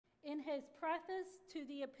In his preface to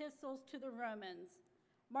the epistles to the Romans,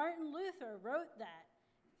 Martin Luther wrote that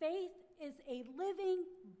faith is a living,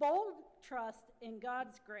 bold trust in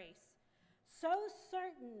God's grace, so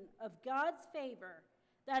certain of God's favor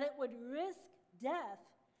that it would risk death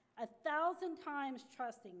 1,000 times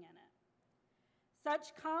trusting in it.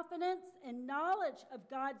 Such confidence and knowledge of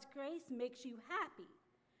God's grace makes you happy,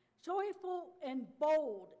 joyful, and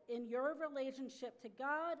bold in your relationship to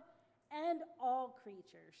God and all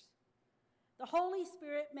creatures. The Holy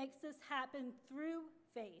Spirit makes this happen through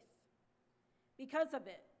faith. Because of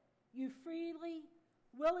it, you freely,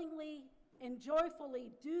 willingly, and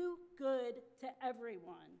joyfully do good to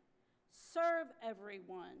everyone, serve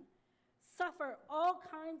everyone, suffer all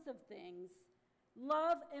kinds of things,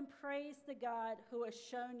 love and praise the God who has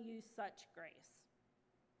shown you such grace.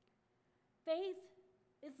 Faith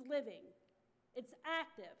is living, it's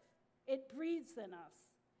active, it breathes in us.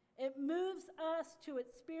 It moves us to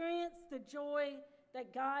experience the joy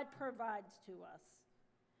that God provides to us,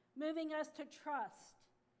 moving us to trust,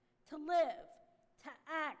 to live, to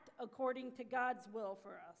act according to God's will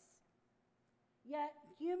for us. Yet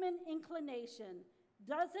human inclination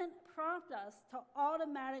doesn't prompt us to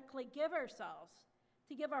automatically give ourselves,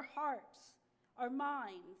 to give our hearts, our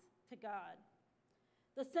minds to God.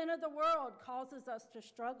 The sin of the world causes us to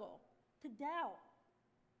struggle, to doubt,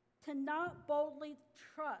 to not boldly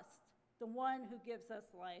trust the one who gives us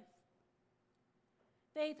life.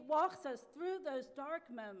 Faith walks us through those dark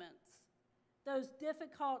moments, those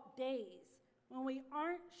difficult days when we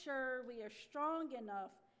aren't sure we are strong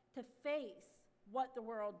enough to face what the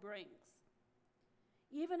world brings.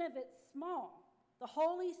 Even if it's small, the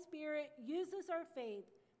Holy Spirit uses our faith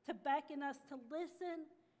to beckon us to listen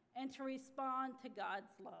and to respond to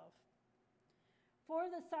God's love. For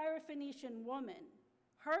the Syrophoenician woman,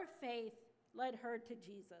 her faith led her to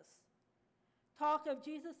Jesus. Talk of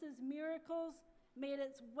Jesus' miracles made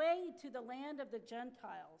its way to the land of the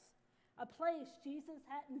Gentiles, a place Jesus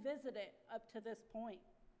hadn't visited up to this point.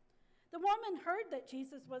 The woman heard that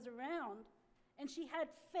Jesus was around, and she had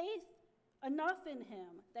faith enough in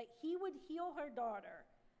him that he would heal her daughter,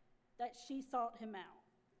 that she sought him out.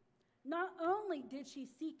 Not only did she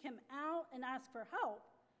seek him out and ask for help,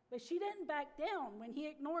 but she didn't back down when he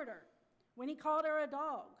ignored her, when he called her a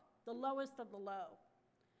dog, the lowest of the low.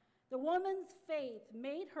 The woman's faith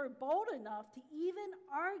made her bold enough to even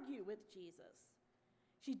argue with Jesus.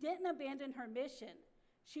 She didn't abandon her mission.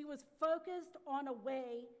 She was focused on a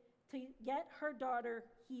way to get her daughter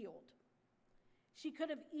healed. She could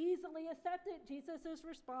have easily accepted Jesus'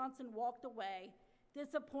 response and walked away,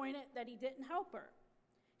 disappointed that he didn't help her.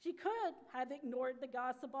 She could have ignored the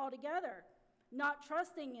gossip altogether, not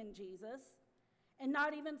trusting in Jesus, and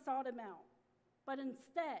not even sought him out. But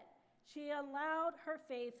instead, she allowed her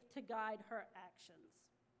faith to guide her actions.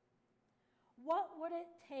 What would it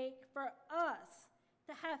take for us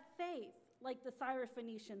to have faith like the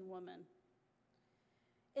Syrophoenician woman?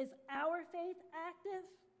 Is our faith active,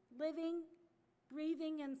 living,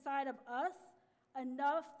 breathing inside of us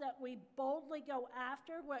enough that we boldly go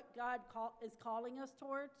after what God is calling us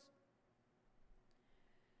towards?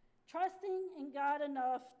 Trusting in God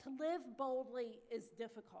enough to live boldly is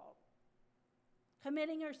difficult.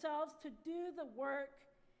 Committing ourselves to do the work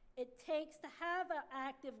it takes to have an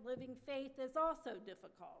active living faith is also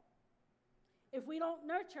difficult. If we don't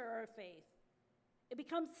nurture our faith, it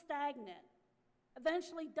becomes stagnant,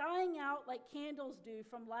 eventually dying out like candles do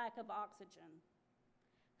from lack of oxygen.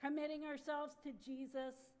 Committing ourselves to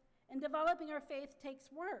Jesus and developing our faith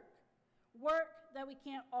takes work that we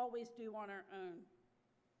can't always do on our own.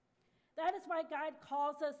 That is why God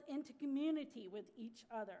calls us into community with each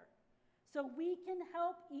other, so we can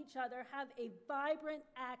help each other have a vibrant,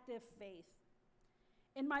 active faith.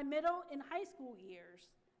 In my middle and high school years,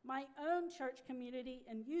 my own church community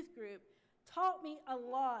and youth group taught me a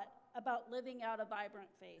lot about living out a vibrant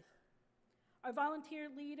faith. Our volunteer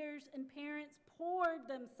leaders and parents poured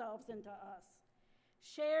themselves into us,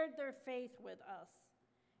 shared their faith with us,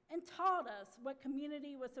 and taught us what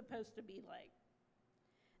community was supposed to be like.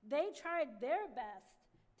 They tried their best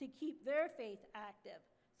to keep their faith active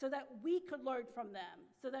so that we could learn from them,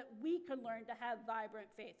 so that we could learn to have vibrant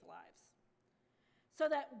faith lives, so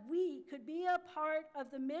that we could be a part of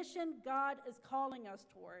the mission God is calling us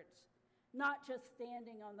towards, not just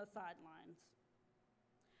standing on the sidelines.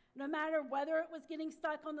 No matter whether it was getting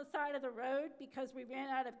stuck on the side of the road because we ran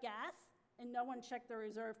out of gas and no one checked the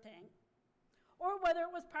reserve tank, or whether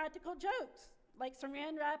it was practical jokes like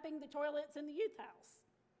saran wrapping the toilets in the youth house,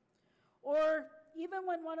 or even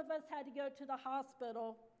when one of us had to go to the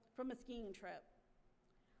hospital from a skiing trip.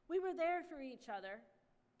 We were there for each other,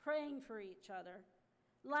 praying for each other,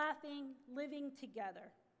 laughing, living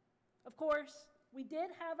together. Of course, we did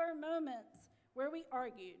have our moments where we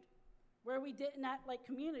argued, where we didn't act like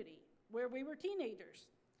community, where we were teenagers,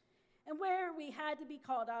 and where we had to be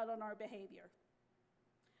called out on our behavior.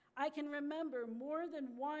 I can remember more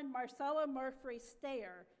than one Marcella Murphy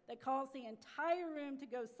stare that caused the entire room to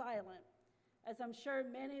go silent, as I'm sure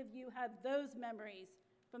many of you have those memories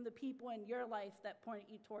from the people in your life that point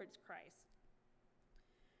you towards Christ.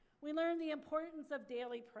 We learned the importance of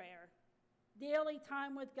daily prayer, daily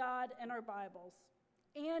time with God and our Bibles,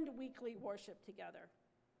 and weekly worship together.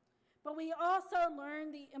 But we also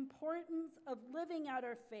learned the importance of living out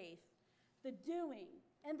our faith, the doing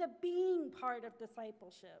and the being part of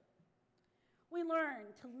discipleship. We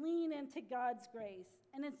learned to lean into God's grace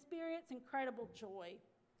and experience incredible joy,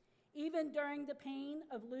 even during the pain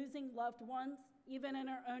of losing loved ones, even in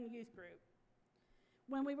our own youth group,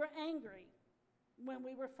 when we were angry, when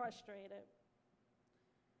we were frustrated.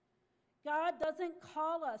 God doesn't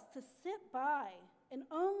call us to sit by and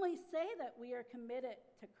only say that we are committed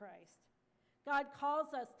to Christ. God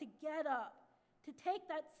calls us to get up, to take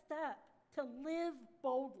that step, to live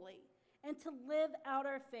boldly, and to live out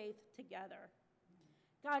our faith together.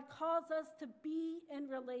 God calls us to be in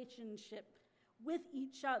relationship with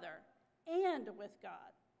each other and with God.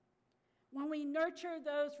 When we nurture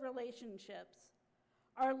those relationships,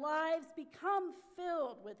 our lives become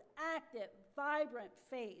filled with active, vibrant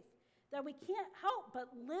faith that we can't help but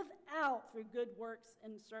live out through good works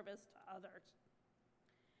and service to others.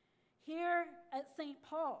 Here at St.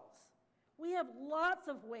 Paul's, we have lots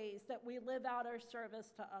of ways that we live out our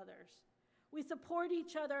service to others. We support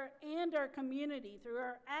each other and our community through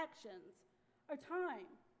our actions, our time,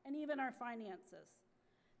 and even our finances.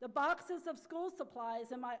 The boxes of school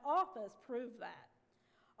supplies in my office prove that,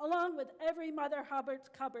 along with every Mother Hubbard's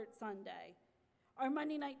Cupboard Sunday, our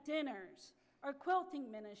Monday night dinners, our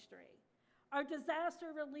quilting ministry, our disaster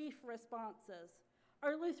relief responses,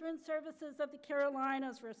 our Lutheran services of the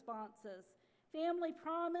Carolinas responses, Family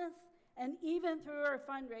Promise, and even through our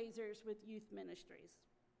fundraisers with youth ministries.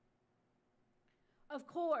 Of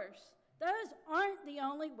course, those aren't the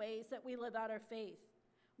only ways that we live out our faith.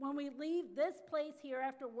 When we leave this place here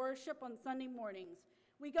after worship on Sunday mornings,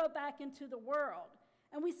 we go back into the world,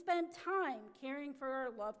 and we spend time caring for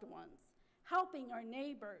our loved ones, helping our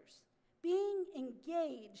neighbors, being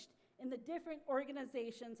engaged in the different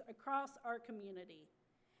organizations across our community.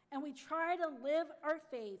 And we try to live our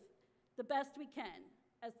faith the best we can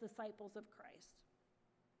as disciples of Christ.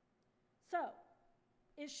 So,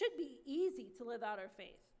 it should be easy to live out our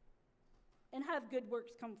faith and have good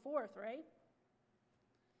works come forth, right?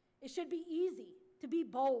 It should be easy to be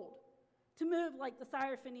bold, to move like the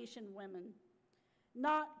Syrophoenician women,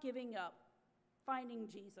 not giving up, finding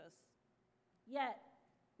Jesus. Yet,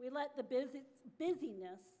 we let the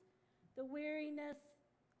busyness, the weariness,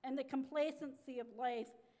 and the complacency of life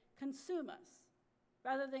consume us,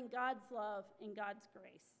 rather than God's love and God's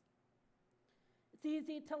grace. It's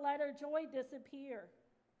easy to let our joy disappear,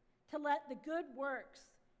 to let the good works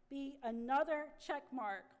be another check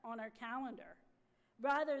mark on our calendar,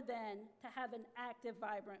 rather than to have an active,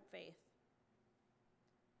 vibrant faith.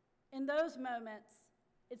 In those moments,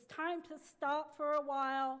 it's time to stop for a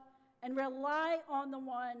while and rely on the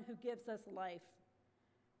one who gives us life.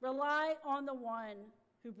 Rely on the one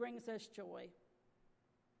who brings us joy.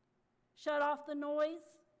 Shut off the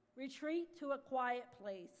noise, retreat to a quiet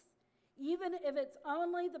place, even if it's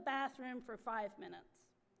only the bathroom for 5 minutes,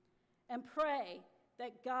 and pray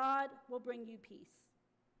that God will bring you peace.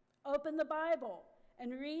 Open the Bible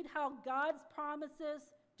and read how God's promises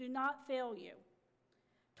do not fail you.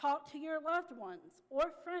 Talk to your loved ones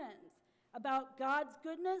or friends about God's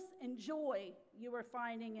goodness and joy you are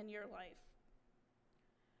finding in your life.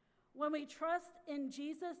 When we trust in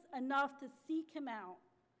Jesus enough to seek him out,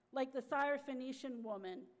 like the Syrophoenician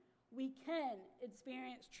woman, we can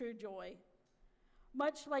experience true joy,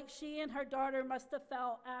 much like she and her daughter must have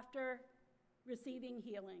felt after receiving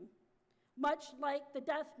healing, much like the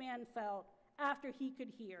deaf man felt after he could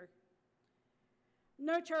hear.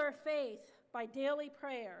 Nurture our faith by daily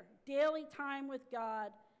prayer, daily time with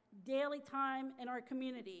God, daily time in our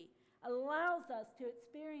community allows us to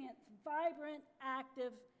experience vibrant,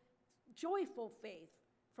 active, joyful faith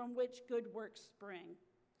from which good works spring.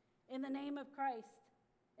 In the name of Christ,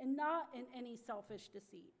 and not in any selfish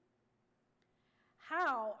deceit.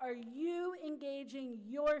 How are you engaging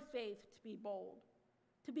your faith to be bold,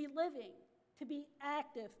 to be living, to be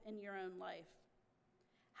active in your own life?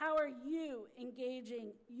 How are you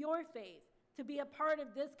engaging your faith to be a part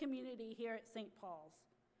of this community here at St. Paul's,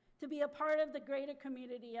 to be a part of the greater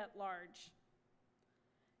community at large?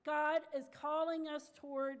 God is calling us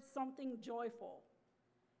towards something joyful,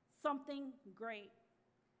 something great.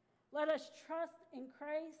 Let us trust in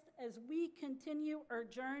Christ as we continue our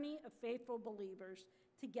journey of faithful believers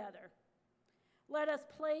together. Let us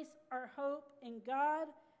place our hope in God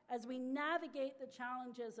as we navigate the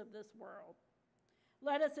challenges of this world.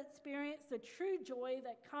 Let us experience the true joy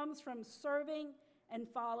that comes from serving and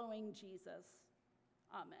following Jesus.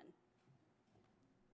 Amen.